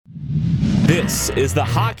This is the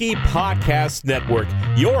Hockey Podcast Network,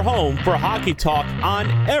 your home for hockey talk on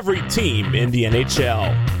every team in the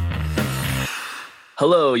NHL.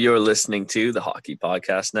 Hello, you're listening to the Hockey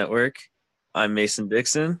Podcast Network. I'm Mason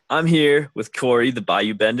Dixon. I'm here with Corey, the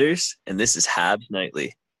Bayou Benders, and this is Habs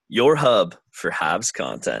Nightly, your hub for Habs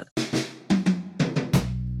content.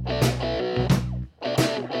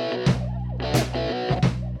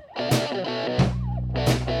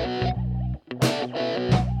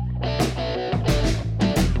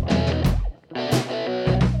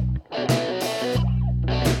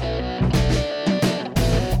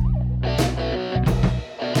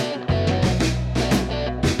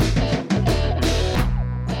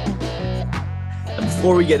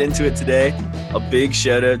 Before we get into it today, a big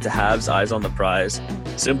shout out to Habs Eyes on the Prize,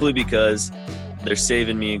 simply because they're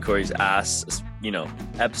saving me and Corey's ass,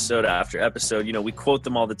 episode after episode. We quote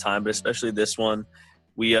them all the time, but especially this one.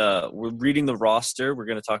 We're reading the roster. We're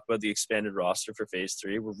going to talk about the expanded roster for Phase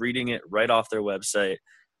 3. We're reading it right off their website.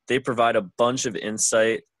 They provide a bunch of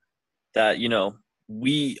insight that,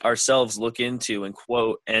 we ourselves look into and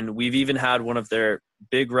quote, and we've even had one of their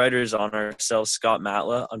big writers on ourselves, Scott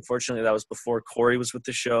Matla. Unfortunately, that was before Corey was with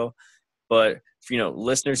the show. But,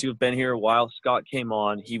 listeners who have been here a while, Scott came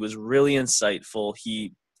on. He was really insightful.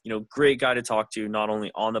 He, great guy to talk to, not only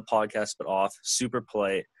on the podcast, but off, super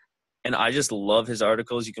polite. And I just love his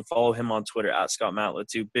articles. You can follow him on Twitter at Scott Matla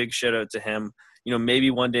too. Big shout out to him. Maybe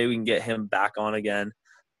one day we can get him back on again.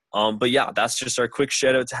 But yeah, that's just our quick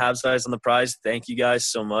shout out to Habs Eyes on the Prize. Thank you guys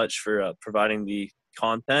so much for providing the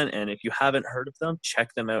content. And if you haven't heard of them, check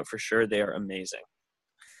them out for sure. They are amazing.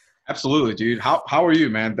 Absolutely, dude. How are you,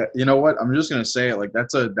 man? You know what? I'm just gonna say it. Like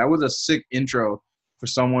that was a sick intro for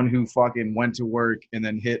someone who fucking went to work and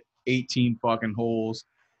then hit 18 fucking holes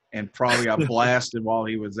and probably got blasted while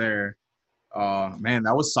he was there. Man,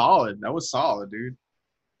 that was solid. That was solid, dude.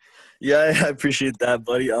 Yeah, I appreciate that,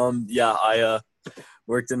 buddy. I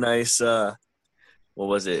worked a nice what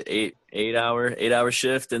was it, eight hour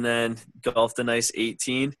shift, and then golfed a nice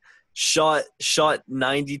 18. Shot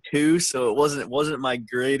 92, so it wasn't my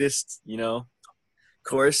greatest,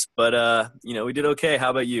 course, but we did okay. How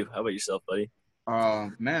about you? How about yourself, buddy?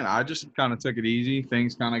 Man, I just kind of took it easy.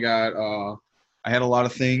 Things kind of got I had a lot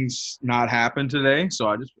of things not happen today, so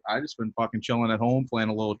I just been fucking chilling at home, playing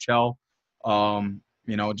a little chell.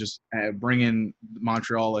 Just bringing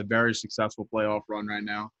Montreal a very successful playoff run right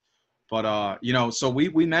now. But, so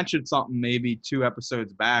we mentioned something maybe 2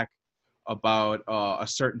 episodes back about a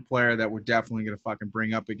certain player that we're definitely going to fucking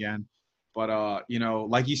bring up again. But,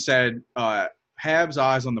 like you said, Habs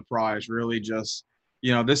Eyes on the Prize really just,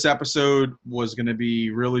 this episode was going to be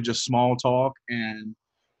really just small talk. And,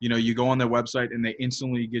 you go on their website and they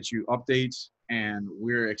instantly get you updates. And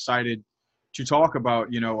we're excited to talk about,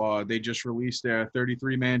 they just released their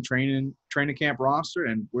 33-man training camp roster.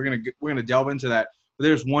 And we're gonna delve into that. But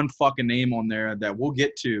there's one fucking name on there that we'll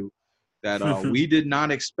get to that we did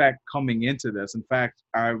not expect coming into this. In fact,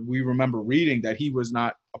 we remember reading that he was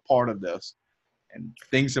not a part of this, and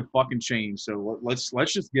things have fucking changed. So let's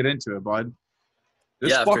just get into it, bud.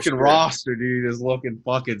 This fucking roster, dude, is looking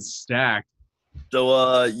fucking stacked. So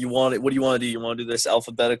what do you want to do? You want to do this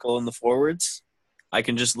alphabetical in the forwards? I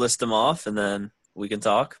can just list them off, and then we can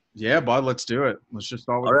talk. Yeah, bud, let's do it. Let's just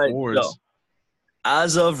start with the forwards. So,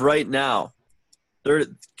 as of right now,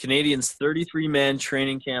 Canadians' 33-man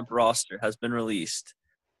training camp roster has been released.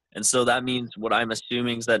 And so that means what I'm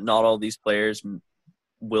assuming is that not all these players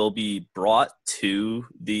will be brought to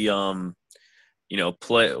the, what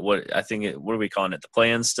are we calling it? The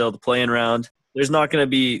play-in still, the play-in round. There's not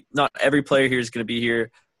every player here is going to be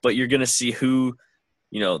here, but you're going to see who,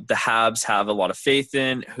 the Habs have a lot of faith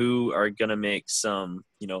in, who are going to make some,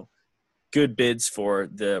 good bids for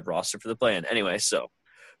the roster for the play-in. Anyway, so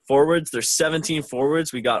forwards, there's 17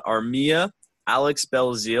 forwards. We got Armia, Alex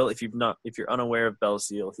Belzile. If you're unaware of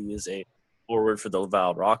Belzile, he is a forward for the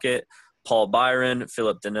Laval Rocket. Paul Byron,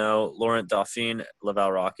 Philip Deneau, Laurent Dauphin,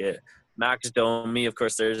 Laval Rocket. Max Domi, of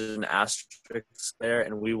course, there's an asterisk there,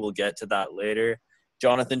 and we will get to that later.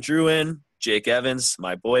 Jonathan Drouin, Jake Evans,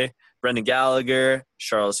 my boy. Brendan Gallagher,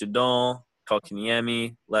 Charles Hudon,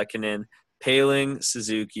 Kotkaniemi, Lehkonen, Paling,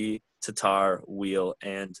 Suzuki, Tatar, Wheel,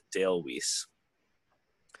 and Dale Weiss.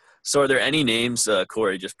 So are there any names,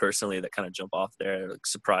 Corey, just personally that kind of jump off there, like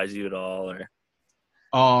surprise you at all? Or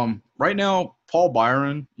right now, Paul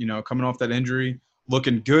Byron, coming off that injury,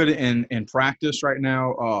 looking good in practice right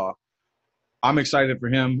now. I'm excited for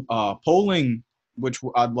him. Poling, which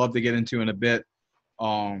I'd love to get into in a bit,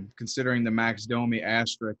 considering the Max Domi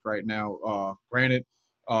asterisk right now. Granted,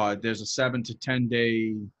 there's a 7 to 10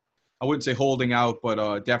 day, I wouldn't say holding out,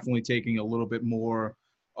 but definitely taking a little bit more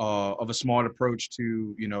of a smart approach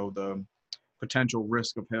to, you know, the potential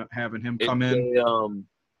risk of having him It's come in.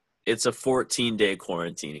 it's a 14-day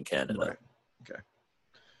quarantine in Canada. Right. Okay.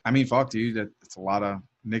 I mean, fuck, dude. That's a lot of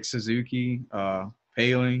Nick Suzuki,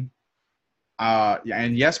 Paling. Yeah,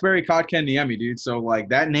 and Jesperi Kotkaniemi, dude. So like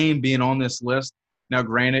that name being on this list. Now,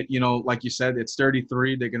 granted, you know, like you said, it's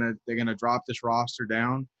 33. They're gonna drop this roster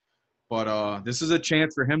down, but this is a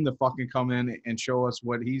chance for him to fucking come in and show us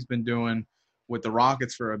what he's been doing with the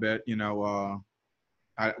Rockets for a bit. You know,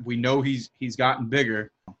 we know he's gotten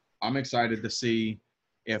bigger. I'm excited to see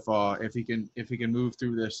if he can move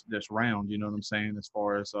through this round. You know what I'm saying? As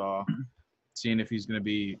far as seeing if he's gonna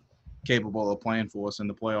be capable of playing for us in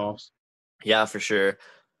the playoffs. Yeah, for sure.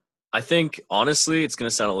 I think, honestly, it's going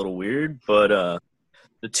to sound a little weird, but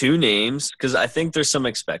the two names, because I think there's some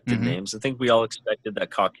expected names. I think we all expected that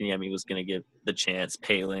Kotkaniemi was going to get the chance,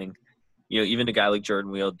 Paling, you know, even a guy like Jordan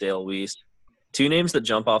Wheel, Dale Weiss. Two names that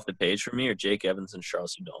jump off the page for me are Jake Evans and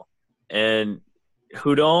Charles Hudon. And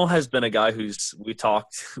Hudon has been a guy we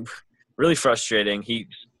talked, really frustrating. He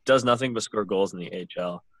does nothing but score goals in the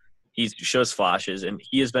AHL. He shows flashes, and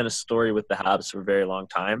he has been a story with the Habs for a very long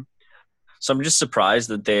time. So I'm just surprised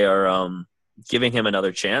that they are giving him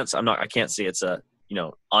another chance. I can't say it's a, you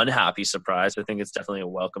know, unhappy surprise. I think it's definitely a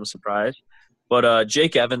welcome surprise. But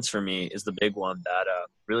Jake Evans for me is the big one that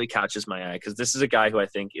really catches my eye, because this is a guy who I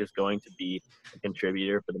think is going to be a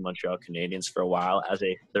contributor for the Montreal Canadiens for a while as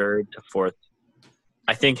a third to fourth.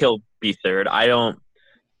 I think he'll be third.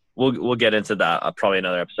 We'll get into that probably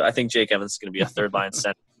another episode. I think Jake Evans is going to be a third line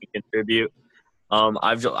center to contribute.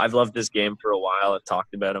 I've loved this game for a while. I've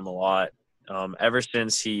talked about him a lot. Ever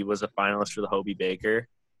since he was a finalist for the Hobey Baker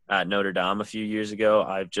at Notre Dame a few years ago,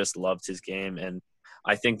 I've just loved his game. And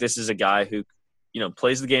I think this is a guy who, you know,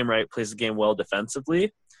 plays the game right, plays the game well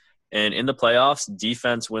defensively. And in the playoffs,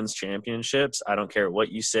 defense wins championships. I don't care what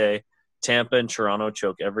you say. Tampa and Toronto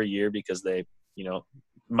choke every year because they, you know,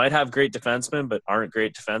 might have great defensemen but aren't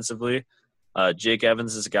great defensively. Jake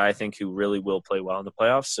Evans is a guy I think who really will play well in the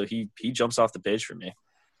playoffs. So he jumps off the page for me.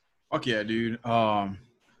 Fuck yeah, dude.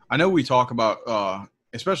 I know we talk about,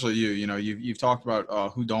 especially you know, you've talked about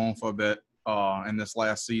Hudon for a bit in this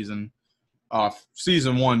last season,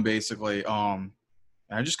 season one basically. And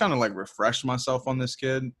I just kind of like refreshed myself on this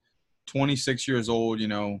kid, 26 years old, you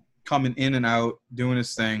know, coming in and out, doing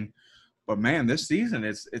his thing. But man, this season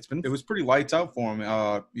it was pretty lights out for him.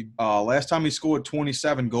 Last time he scored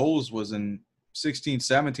 27 goals was in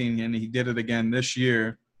 16-17, and he did it again this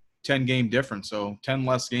year. 10-game difference, so 10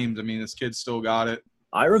 less games. I mean, this kid still got it.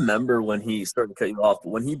 I remember when he started to cut you off, but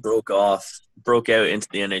when he broke out into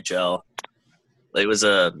the NHL, it was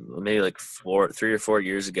maybe like 3 or 4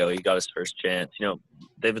 years ago. He got his first chance. You know,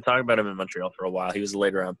 they've been talking about him in Montreal for a while. He was a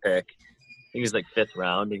late round pick. I think he was like 5th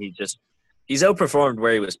round, and he's outperformed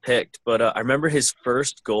where he was picked. But I remember his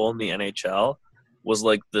first goal in the NHL was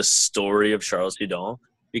like the story of Charles Hudon,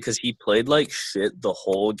 because he played like shit the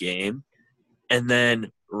whole game, and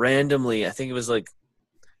then randomly, I think it was like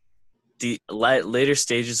the later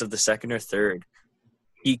stages of the second or third,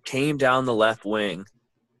 he came down the left wing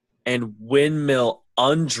and windmill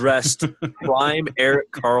undressed prime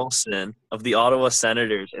Erik Karlsson of the Ottawa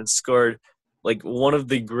Senators and scored like one of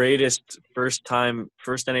the greatest first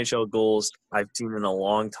NHL goals I've seen in a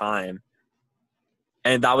long time.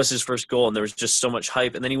 And that was his first goal, and there was just so much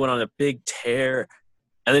hype. And then he went on a big tear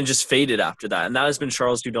and then just faded after that. And that has been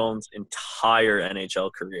Charles Hudon's entire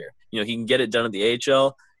NHL career. You know, he can get it done at the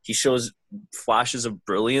AHL. He shows flashes of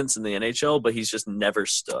brilliance in the NHL, but he's just never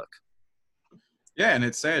stuck. Yeah, and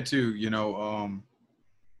it's sad too. You know,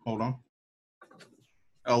 hold on.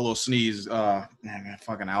 A little sneeze. Man,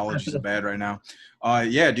 fucking allergies are bad right now.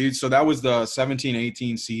 Yeah, dude. So that was the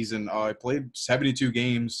 17-18 season. I played 72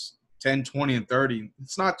 games, 10, 20, and 30.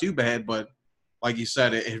 It's not too bad, but like you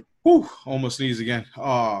said, it almost sneezed again.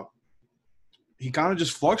 He kind of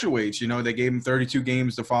just fluctuates. You know, they gave him 32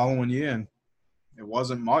 games the following year, and it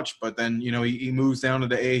wasn't much. But then, you know, he moves down to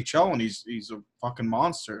the AHL, and he's a fucking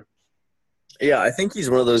monster. Yeah, I think he's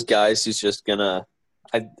one of those guys who's just gonna.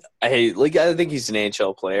 I think he's an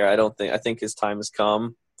AHL player. I think his time has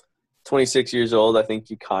come. 26 years old. I think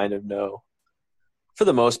you kind of know, for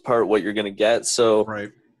the most part, what you're gonna get. So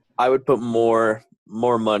right. I would put more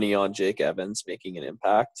money on Jake Evans making an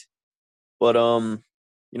impact. But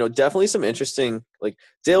you know, definitely some interesting, like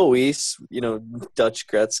Dale Weiss, you know, Dutch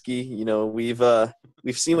Gretzky. You know, we've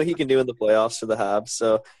seen what he can do in the playoffs for the Habs.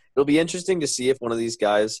 So it'll be interesting to see if one of these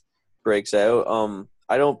guys breaks out.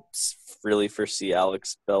 I don't really foresee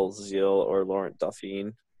Alex Belzile or Laurent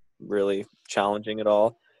Dauphin really challenging at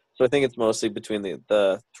all. So I think it's mostly between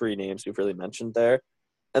the three names we've really mentioned there.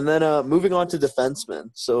 And then moving on to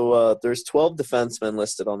defensemen. So there's 12 defensemen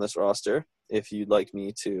listed on this roster, if you'd like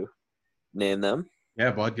me to name them.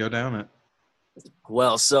 Yeah, bud, go down it.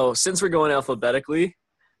 Well, so since we're going alphabetically,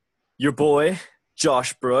 your boy,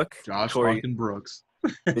 Josh Brook. Josh Corey, fucking Brooks.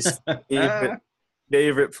 his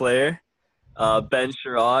favorite player. Ben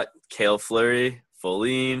Sherratt, Cale Fleury,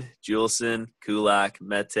 Foligno, Juleson, Kulak,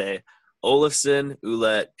 Mete, Olofsson,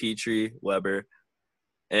 Ouellette, Petrie, Weber.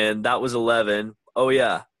 And that was 11. Oh,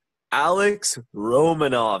 yeah. Alex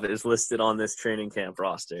Romanov is listed on this training camp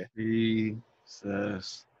roster.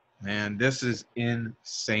 Jesus. Man, this is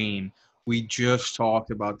insane. We just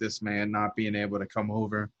talked about this man not being able to come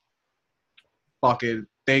over. Fucking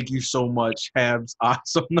thank you so much, Habs.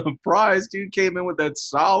 Awesome. The prize, dude, came in with that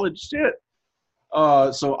solid shit.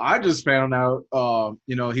 So I just found out,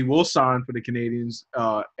 he will sign for the Canadians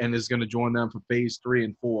and is going to join them for phase 3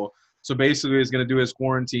 and 4. So basically he's going to do his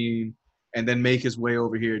quarantine and then make his way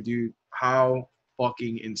over here. Dude, how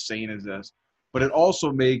fucking insane is this? But it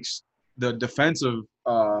also makes the defensive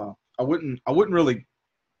I wouldn't really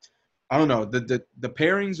 – I don't know. The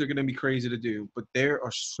pairings are going to be crazy to do, but there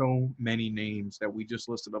are so many names that we just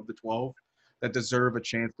listed of the 12 that deserve a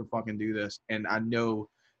chance to fucking do this. And I know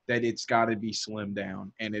that it's got to be slimmed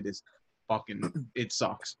down, and it is fucking – it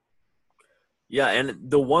sucks. Yeah, and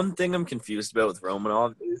the one thing I'm confused about with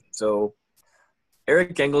Romanov is so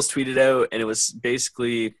Eric Engels tweeted out, and it was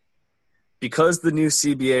basically because the new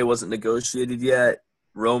CBA wasn't negotiated yet,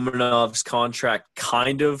 Romanov's contract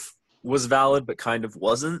kind of was valid but kind of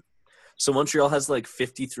wasn't. So Montreal has like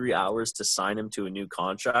 53 hours to sign him to a new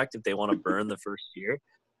contract if they want to burn the first year.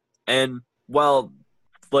 And while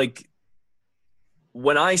like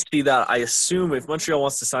when I see that, I assume if Montreal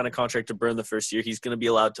wants to sign a contract to burn the first year, he's going to be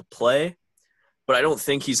allowed to play. But I don't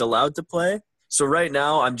think he's allowed to play. So right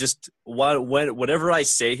now, I'm just whatever I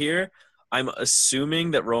say here, I'm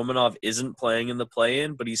assuming that Romanov isn't playing in the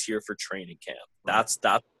play-in, but he's here for training camp. That's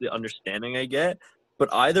the understanding I get.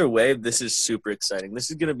 But either way, this is super exciting. This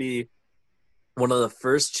is going to be one of the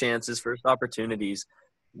first opportunities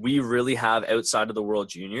we really have outside of the World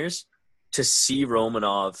Juniors to see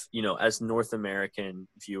Romanov, as North American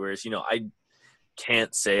viewers. I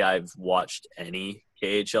can't say I've watched any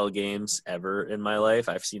KHL games ever in my life.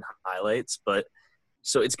 I've seen highlights, but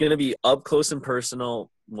so it's going to be up close and personal,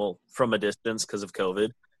 well, from a distance because of COVID.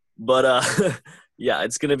 But, yeah,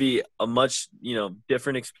 it's going to be a much,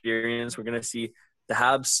 different experience. We're going to see the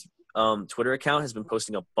Habs Twitter account has been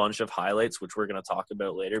posting a bunch of highlights, which we're going to talk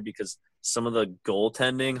about later because some of the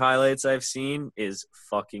goaltending highlights I've seen is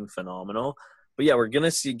fucking phenomenal. But, yeah, we're going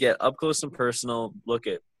to get up close and personal look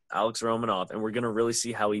at Alex Romanov, and we're going to really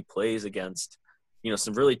see how he plays against,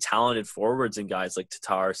 some really talented forwards and guys like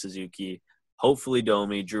Tatar, Suzuki, hopefully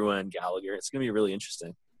Domi, Drouin, and Gallagher. It's going to be really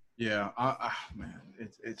interesting. Yeah, man,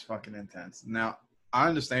 it's fucking intense. Now, I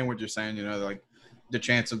understand what you're saying, like the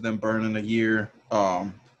chance of them burning a year,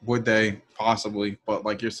 would they possibly? But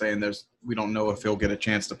like you're saying, we don't know if he'll get a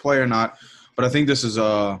chance to play or not. But I think this is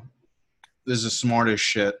smart as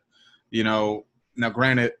shit. Now,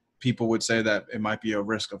 granted, people would say that it might be a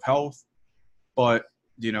risk of health, but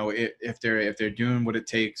if they're doing what it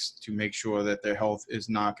takes to make sure that their health is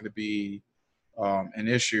not going to be an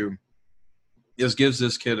issue, this gives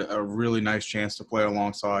this kid a really nice chance to play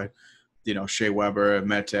alongside, Shea Weber,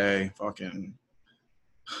 Mete, fucking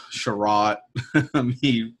Sherratt. I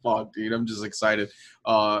mean, fuck, dude, I'm just excited.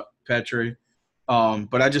 Petrie.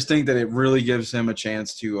 But I just think that it really gives him a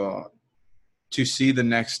chance to see the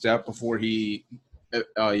next step before he,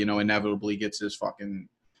 inevitably gets his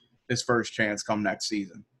first chance come next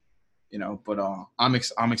season. But I'm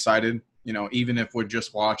excited. Even if we're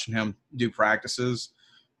just watching him do practices,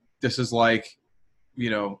 this is like,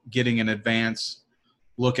 getting an advance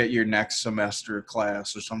look at your next semester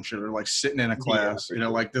class or some shit, or like sitting in a class. Yeah,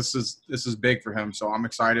 like this is big for him. So I'm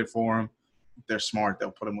excited for him. If they're smart,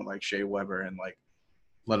 they'll put him with like Shea Weber and like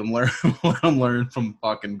let him learn from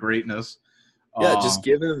fucking greatness. Yeah, just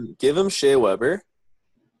give him Shea Weber.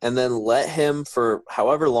 And then let him for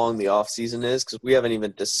however long the offseason is, because we haven't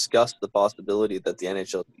even discussed the possibility that the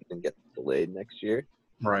NHL season gets delayed next year.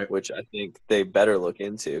 Right. Which I think they better look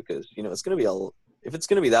into because, it's going to be if it's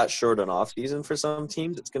going to be that short an offseason for some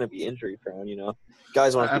teams, it's going to be injury prone,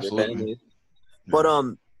 Guys want to keep their families. But,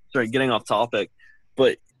 sorry, getting off topic,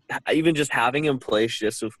 but even just having him play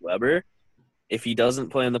shifts with Weber, if he doesn't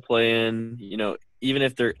play in the play-in, even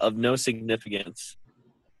if they're of no significance,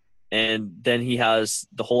 and then he has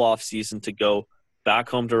the whole offseason to go back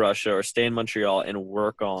home to Russia or stay in Montreal and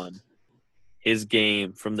work on his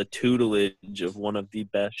game from the tutelage of one of the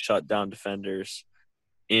best shutdown defenders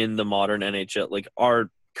in the modern NHL, like our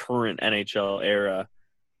current NHL era.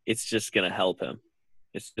 it's just going to help him.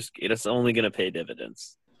 It's only going to pay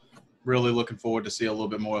dividends. Really looking forward to see a little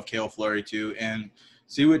bit more of Cale Fleury too, and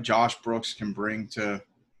see what Josh Brooks can bring to,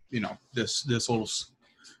 this little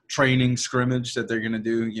training scrimmage that they're going to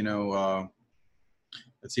do.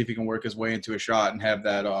 Let's see if he can work his way into a shot and have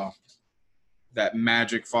that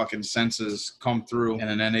magic fucking senses come through in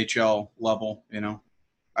an NHL level.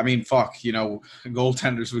 I mean,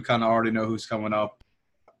 goaltenders, we kind of already know who's coming up.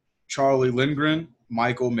 Charlie Lindgren,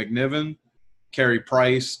 Michael McNiven, Carey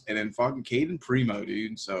Price, and then fucking Caden Primo,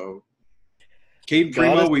 dude. So Caden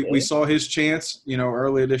Primo, we saw his chance,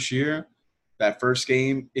 earlier this year. That first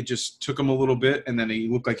game, it just took him a little bit, and then he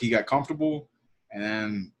looked like he got comfortable. And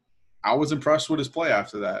then I was impressed with his play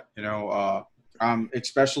after that. I'm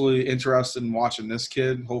especially interested in watching this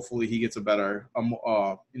kid. Hopefully he gets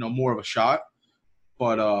more of a shot.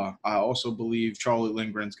 But I also believe Charlie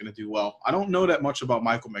Lindgren's going to do well. I don't know that much about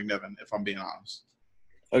Michael McNiven, if I'm being honest.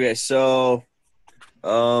 Okay, so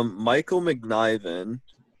Michael McNiven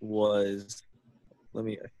was –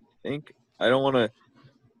 I don't want to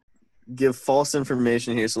give false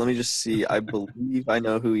information here, so let me just see. I believe I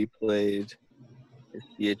know who he played his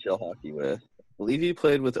CHL hockey with. I believe he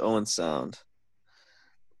played with Owen Sound.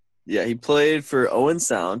 Yeah, he played for Owen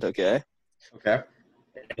Sound, okay? Okay.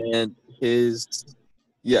 And his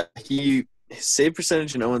save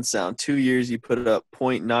percentage in Owen Sound, 2 years he put it up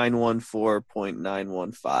 .914,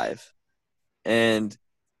 .915. And,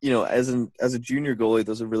 as a junior goalie,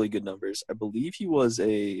 those are really good numbers. I believe he was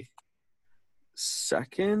a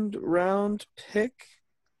second round pick.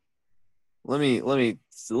 Let me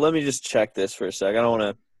just check this for a sec. I don't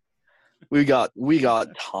want to. We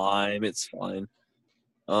got time. It's fine.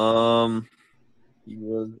 He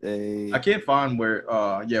was a. I can't find where.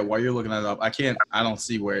 While you're looking that up, I don't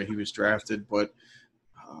see where he was drafted, but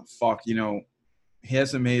he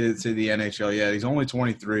hasn't made it to the NHL yet. He's only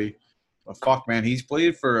 23. But man, he's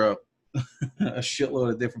played for a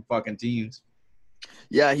shitload of different fucking teams.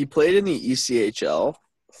 Yeah, he played in the ECHL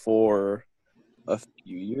for a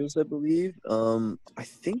few years, I believe. I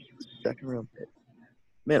think he was a second round pick.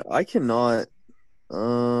 Man, I cannot.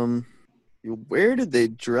 Where did they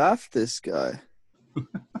draft this guy?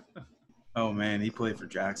 Oh man, he played for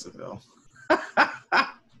Jacksonville.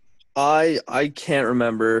 I can't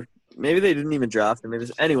remember. Maybe they didn't even draft him.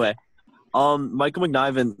 Anyway, Michael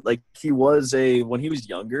McNiven, he was when he was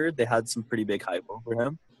younger, they had some pretty big hype over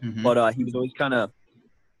him. Mm-hmm. But he was always kind of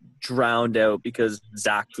drowned out because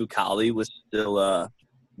Zach Fucale was still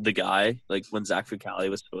the guy. When Zach Fucale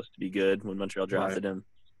was supposed to be good when Montreal drafted him.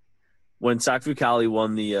 When Zach Fucale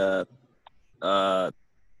won the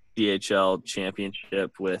DHL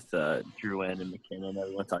championship with Drouin and McKinnon,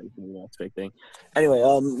 everyone thought he was going to be the next big thing. Anyway,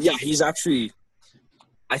 he's actually,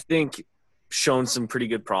 I think, shown some pretty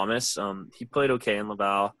good promise. He played okay in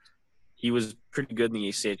Laval. He was pretty good in the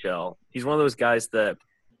ECHL. He's one of those guys that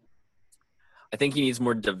I think he needs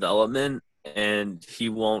more development, and he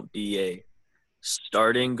won't be a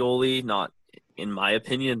starting goalie, not in my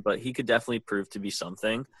opinion, but he could definitely prove to be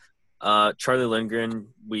something. Charlie Lindgren,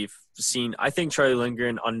 I think Charlie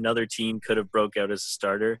Lindgren on another team could have broke out as a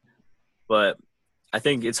starter, but I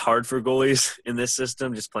think it's hard for goalies in this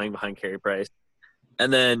system just playing behind Carey Price.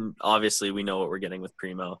 And then obviously we know what we're getting with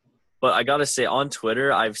Primo. But I got to say, on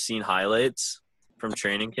Twitter, I've seen highlights from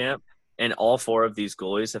training camp, and all four of these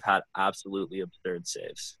goalies have had absolutely absurd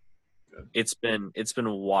saves. Good. It's been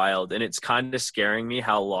wild, and it's kind of scaring me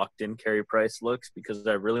how locked in Carey Price looks, because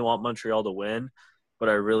I really want Montreal to win, but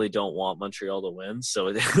I really don't want Montreal to win.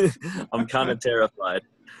 So I'm kind of terrified.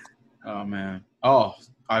 Oh man.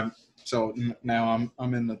 So now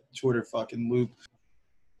I'm in the Twitter fucking loop.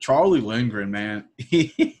 Charlie Lindgren, man,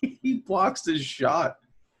 he blocks this shot.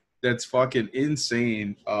 That's fucking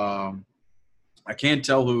insane. I can't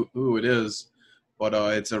tell who it is, but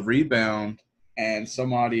it's a rebound, and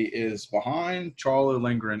somebody is behind Charlie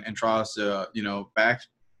Lindgren and tries to,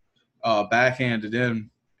 backhand it in,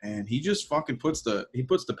 and he just fucking puts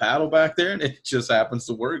the paddle back there, and it just happens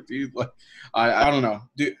to work, dude. I don't know,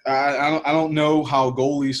 dude. I don't know how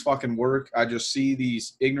goalies fucking work. I just see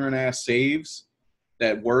these ignorant ass saves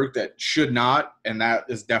that work that should not, and that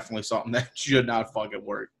is definitely something that should not fucking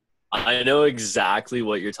work. I know exactly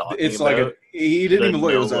what you're talking about. It's like he didn't even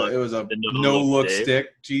look. It was a no-look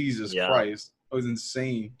stick. Jesus Christ. It was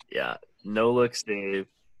insane. Yeah. No-look save.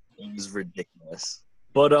 It was ridiculous.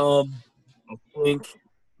 But I think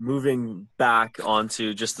moving back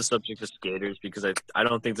onto just the subject of skaters, because I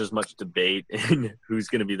don't think there's much debate in who's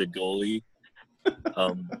going to be the goalie.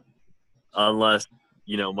 Unless,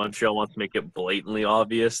 Montreal wants to make it blatantly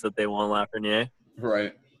obvious that they want Lafreniere.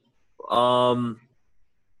 Right.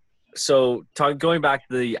 So going back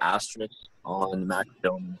to the asterisk on Max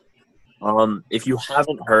Domi, if you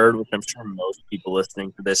haven't heard, which I'm sure most people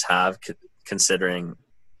listening to this have, considering,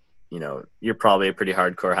 you're probably a pretty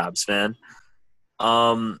hardcore Habs fan.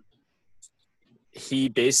 He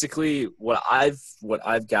basically, what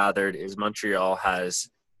I've gathered is Montreal has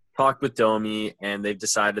talked with Domi, and they've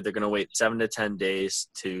decided they're going to wait 7 to 10 days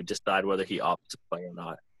to decide whether he opts to play or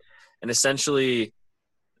not. And essentially,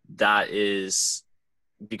 that is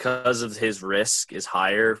because of his risk is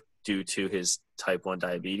higher due to his type 1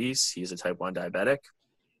 diabetes. He's a type 1 diabetic.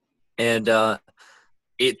 And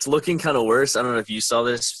it's looking kind of worse. I don't know if you saw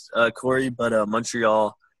this, Corey, but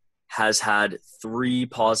Montreal has had 3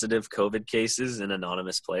 positive COVID cases in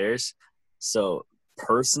anonymous players. So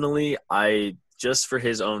personally, just for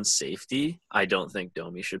his own safety, I don't think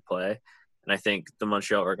Domi should play. And I think the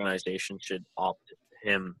Montreal organization should opt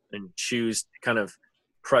him and choose to kind of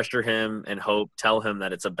pressure him and tell him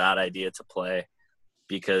that it's a bad idea to play,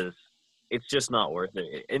 because it's just not worth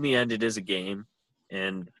it. In the end, it is a game,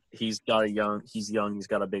 and he's young, he's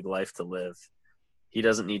got a big life to live. He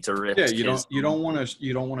doesn't need to risk. Yeah, you don't want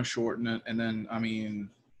to shorten it, and then I mean,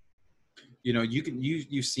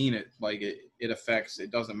 you've seen it, like it affects. It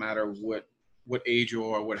doesn't matter what age you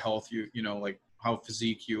are, what health like how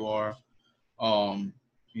physique you are.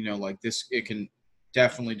 Like this, it can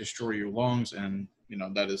definitely destroy your lungs, and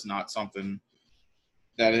that is not something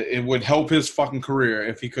that it would help his fucking career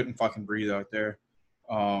if he couldn't fucking breathe out there.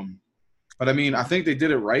 But I mean, I think they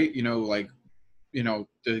did it right.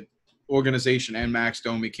 The organization and Max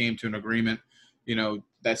Domi came to an agreement,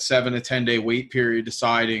 that 7 to 10 day wait period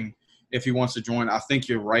deciding if he wants to join. I think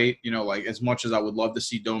you're right. Like as much as I would love to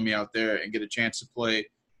see Domi out there and get a chance to play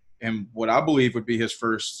in what I believe would be his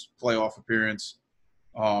first playoff appearance,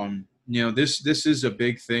 this is a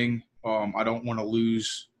big thing. I don't want to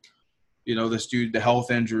lose, this dude, the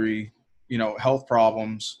health injury, health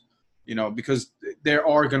problems, because there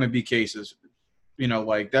are going to be cases,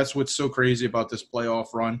 like that's what's so crazy about this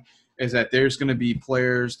playoff run is that there's going to be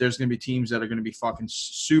players, there's going to be teams that are going to be fucking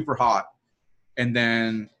super hot. And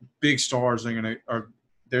then big stars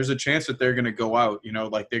there's a chance that they're going to go out,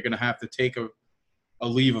 like they're going to have to take a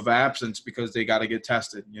leave of absence because they got to get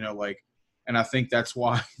tested, and I think that's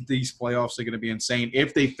why these playoffs are going to be insane.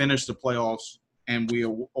 If they finish the playoffs and we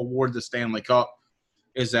award the Stanley Cup,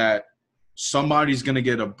 is that somebody's going to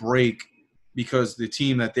get a break because the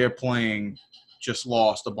team that they're playing just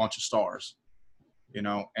lost a bunch of stars,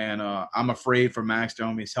 and I'm afraid for Max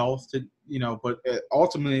Domi's health but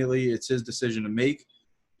ultimately it's his decision to make.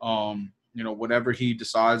 Whatever he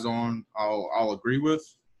decides on, I'll agree with.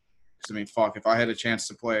 I mean, fuck, if I had a chance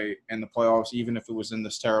to play in the playoffs, even if it was in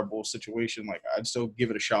this terrible situation, like I'd still give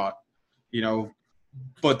it a shot,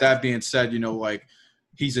 But that being said, like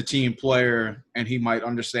he's a team player and he might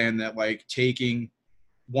understand that like taking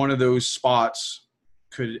one of those spots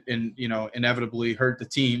could, inevitably hurt the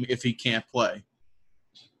team if he can't play.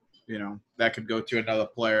 That could go to another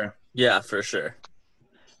player. Yeah, for sure.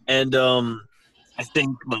 And I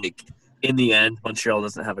think like in the end, Montreal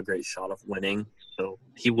doesn't have a great shot of winning. So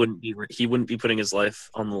he wouldn't be putting his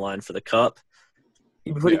life on the line for the cup.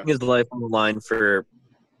 He'd be putting his life on the line for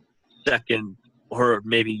second, or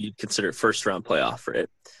maybe you'd consider it first round playoff for it.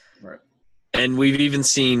 Right. And we've even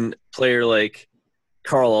seen a player like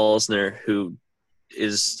Carl Alsner, who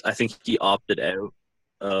I think he opted out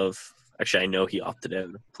of. Actually, I know he opted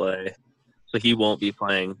out of play, so he won't be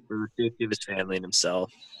playing for the safety of his family and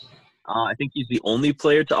himself. I think he's the only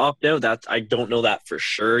player to opt out. I don't know that for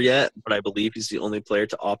sure yet, but I believe he's the only player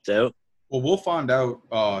to opt out. Well, we'll find out.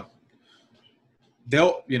 Our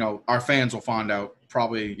fans will find out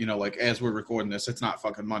probably, like as we're recording this, it's not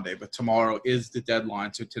fucking Monday, but tomorrow is the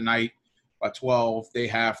deadline. So tonight by 12, they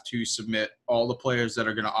have to submit all the players that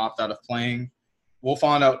are going to opt out of playing. We'll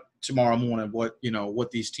find out tomorrow morning what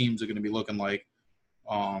these teams are going to be looking like.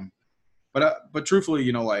 But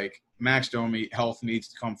truthfully, like Max Domi, health needs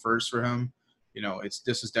to come first for him.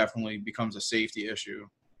 This is definitely becomes a safety issue.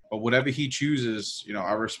 But whatever he chooses,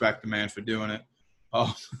 I respect the man for doing it.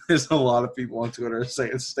 There's a lot of people on Twitter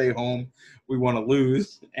saying, "Stay home, we want to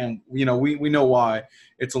lose," and we know why.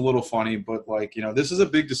 It's a little funny, but this is a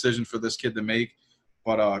big decision for this kid to make.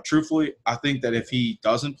 But truthfully, I think that if he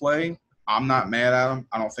doesn't play, I'm not mad at him.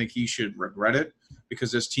 I don't think he should regret it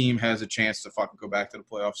because this team has a chance to fucking go back to the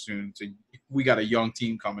playoffs soon. So we got a young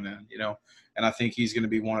team coming in, and I think he's going to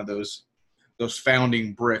be one of those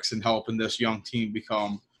founding bricks in helping this young team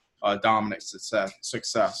become a dominant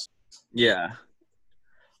success. Yeah.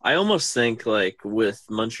 I almost think, with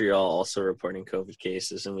Montreal also reporting COVID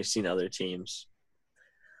cases, and we've seen other teams,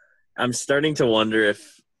 I'm starting to wonder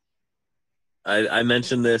if I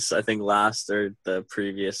mentioned this, I think, last or the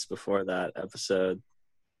previous before that episode,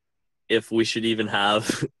 if we should even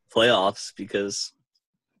have playoffs, because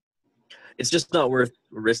it's just not worth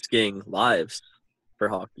risking lives for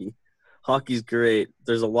hockey. Hockey's great.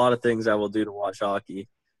 There's a lot of things I will do to watch hockey.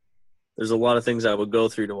 There's a lot of things I will go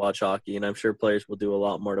through to watch hockey, and I'm sure players will do a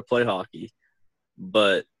lot more to play hockey.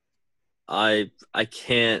 But I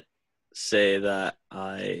can't say that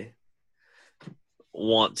I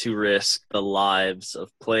want to risk the lives of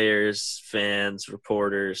players, fans,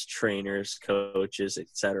 reporters, trainers, coaches,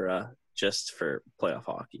 etc., just for playoff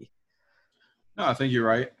hockey. No, I think you're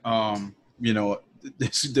right. You know,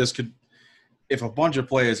 this could, if a bunch of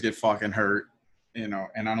players get fucking hurt, you know,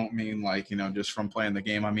 and I don't mean like, you know, just from playing the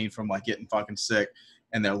game. I mean from like getting fucking sick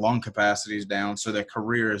and their lung capacity is down, so their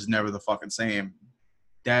career is never the fucking same.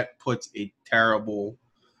 That puts a terrible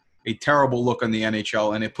look on the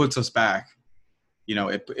NHL, and it puts us back. You know,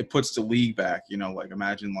 it puts the league back. You know, like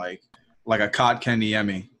imagine like a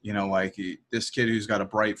Kotkaniemi. You know, like this kid who's got a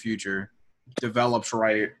bright future, develops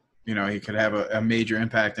right. You know, he could have a major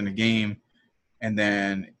impact in the game, and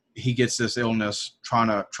then he gets this illness trying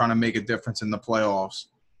to make a difference in the playoffs.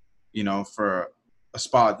 You know, for a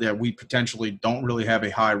spot that we potentially don't really have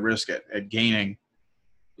a high risk at gaining.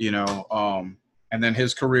 You know, and then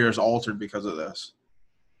his career is altered because of this.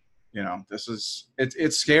 You know,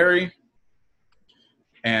 it's scary.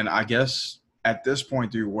 And I guess at this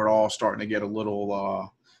point, dude, we're all starting to get a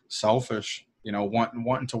little selfish, you know,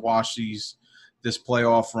 wanting to watch this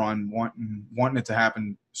playoff run, wanting it to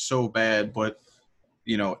happen so bad. But,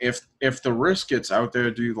 you know, if the risk gets out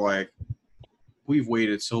there, dude, like we've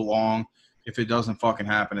waited so long. If it doesn't fucking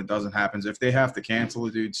happen, it doesn't happen. If they have to cancel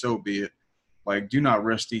it, dude, so be it. Like, do not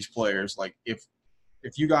risk these players. Like, if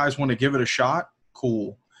you guys want to give it a shot,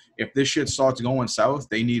 cool. If this shit starts going south,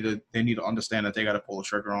 they need to understand that they got to pull the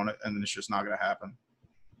trigger on it, and then it's just not going to happen.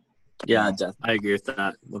 Yeah, definitely. I agree with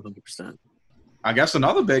that 100%. I guess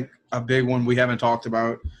another big one we haven't talked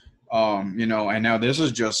about, you know, and now this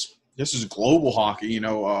is global hockey. You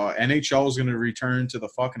know, NHL is going to return to the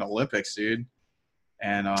fucking Olympics, dude.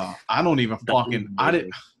 And I don't even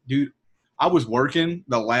dude. I was working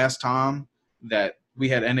the last time that we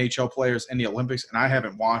had NHL players in the Olympics, and I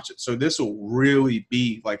haven't watched it. So this will really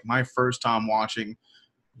be like my first time watching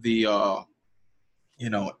the, you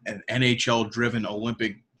know, an NHL-driven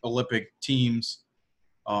Olympic teams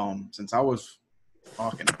since I was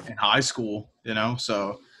fucking in high school, you know.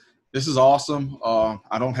 So this is awesome.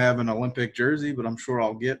 I don't have an Olympic jersey, but I'm sure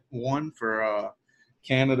I'll get one for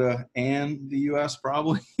Canada and the U.S.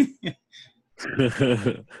 probably.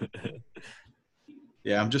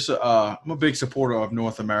 Yeah, I'm a big supporter of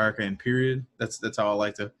North America in period. That's how I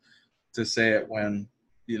like to say it when,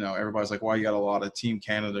 you know, everybody's like, why you got a lot of Team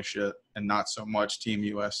Canada shit and not so much Team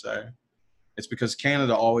USA? It's because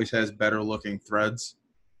Canada always has better looking threads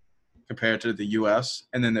compared to the US,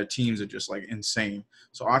 and then their teams are just like insane.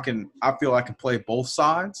 So I feel I can play both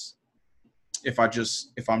sides if I'm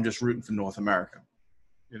just rooting for North America,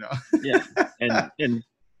 you know? Yeah. And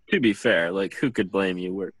to be fair, like who could blame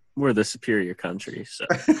you? We're the superior country, so.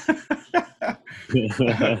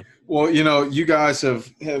 Well, you know, you guys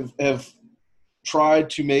have tried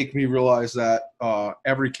to make me realize that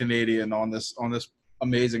every Canadian on this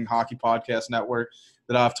amazing hockey podcast network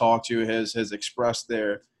that I've talked to has expressed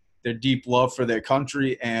their deep love for their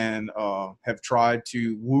country and have tried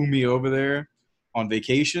to woo me over there on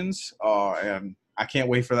vacations. And I can't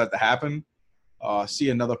wait for that to happen. See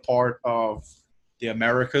another part of the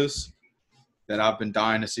Americas that I've been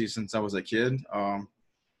dying to see since I was a kid.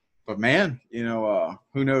 But man, you know,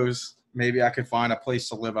 who knows? Maybe I could find a place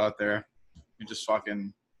to live out there and just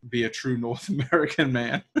fucking be a true North American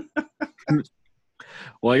man.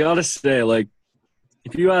 Well, I gotta say, like,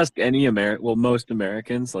 if you ask most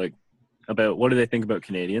Americans, like, about what do they think about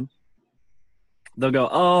Canadians, they'll go,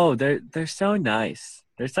 "Oh, they're so nice.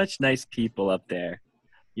 They're such nice people up there.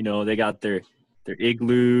 You know, they got their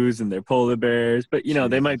igloos and their polar bears, but you know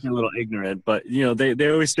they might be a little ignorant, but you know they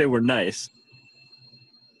always say we're nice."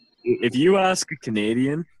 If you ask a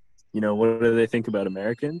Canadian, you know, what do they think about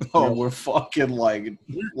Americans? Oh, you know, we're fucking like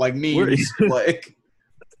memes. Like,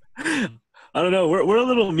 I don't know. We're a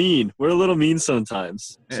little mean. We're a little mean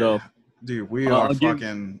sometimes. Yeah. So, dude, we are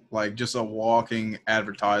fucking like just a walking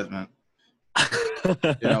advertisement.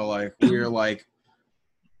 You know, like we're like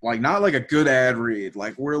not like a good ad read.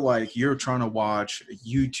 Like we're like you're trying to watch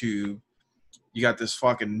YouTube. You got this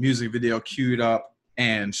fucking music video queued up,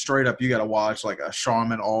 and straight up you got to watch like a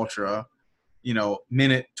Charmin Ultra, you know,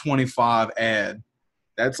 minute 25 ad.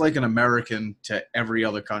 That's like an American to every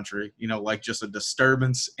other country. You know, like just a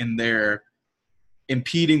disturbance in their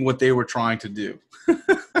impeding what they were trying to do.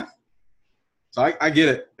 So I get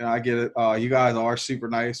it. I get it. You guys are super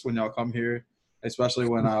nice when y'all come here, especially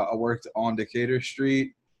when I worked on Decatur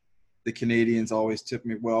Street. The Canadians always tip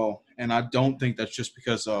me well, and I don't think that's just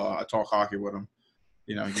because I talk hockey with them.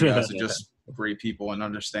 You know, you guys are just great people and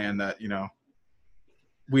understand that, you know,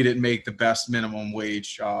 we didn't make the best minimum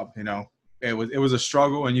wage job. You know, it was a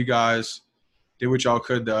struggle, and you guys did what y'all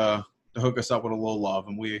could to hook us up with a little love,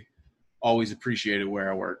 and we always appreciated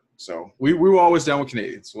where I work. So we were always down with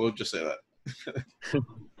Canadians. We'll just say that.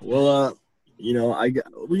 Well, you know,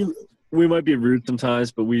 we might be rude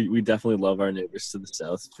sometimes, but we definitely love our neighbors to the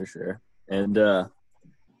south for sure. And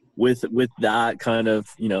with that kind of,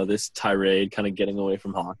 you know, this tirade kind of getting away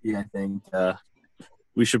from hockey, I think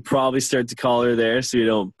we should probably start to call her there so we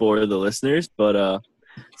don't bore the listeners. But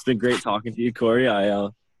it's been great talking to you, Corey. I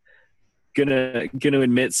gonna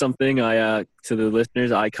admit something. To the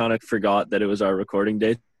listeners, I kind of forgot that it was our recording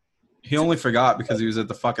day. He only forgot because he was at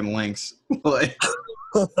the fucking Lynx. Yeah,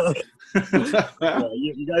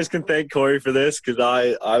 you guys can thank Corey for this, because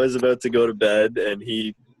I was about to go to bed and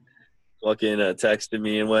he fucking texted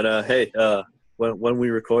me and went, hey, when we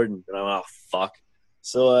recording? And I'm like, oh, fuck.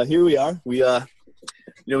 So here we are. We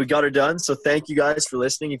we got her done. So thank you guys for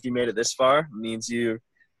listening. If you made it this far, it means you're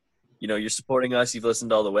supporting us. You've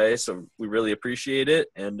listened all the way, so we really appreciate it.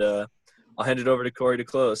 And I'll hand it over to Corey to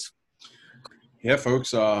close. Yeah,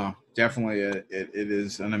 folks, definitely it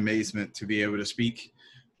is an amazement to be able to speak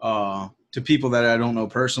to people that I don't know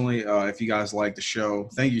personally. If you guys like the show,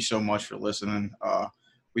 thank you so much for listening.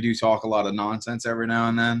 We do talk a lot of nonsense every now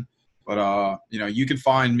and then, but you can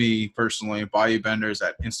find me personally, Bayou Benders,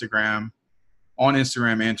 on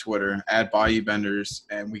Instagram and Twitter at Bayou Benders,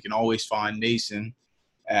 and we can always find Mason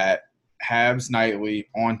at Habs Nightly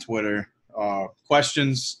on Twitter.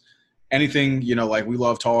 Questions, anything, like we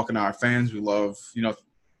love talking to our fans. We love,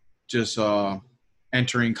 just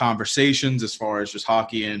entering conversations as far as just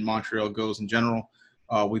hockey and Montreal goes in general.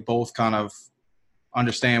 We both kind of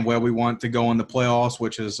understand where we want to go in the playoffs,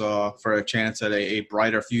 which is for a chance at a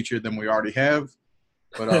brighter future than we already have.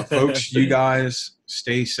 But folks, you guys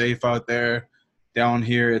stay safe out there. Down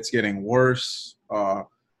here, it's getting worse.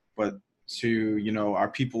 But to, our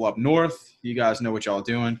people up north, you guys know what y'all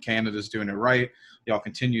doing. Canada's doing it right. Y'all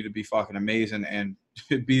continue to be fucking amazing and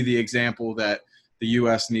be the example that the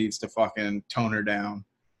U.S. needs to fucking tone her down.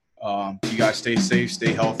 You guys stay safe,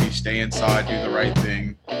 stay healthy, stay inside, do the right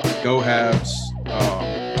thing. Go Habs.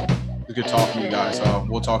 It was good talking to you guys.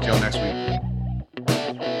 We'll talk to y'all next week.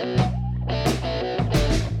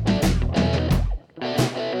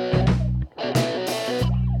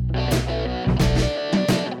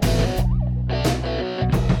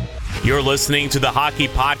 You're listening to the Hockey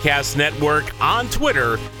Podcast Network on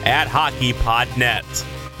Twitter at HockeyPodNet.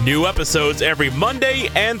 New episodes every Monday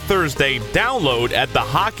and Thursday. Download at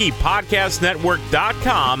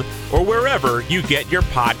thehockeypodcastnetwork.com or wherever you get your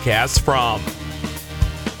podcasts from.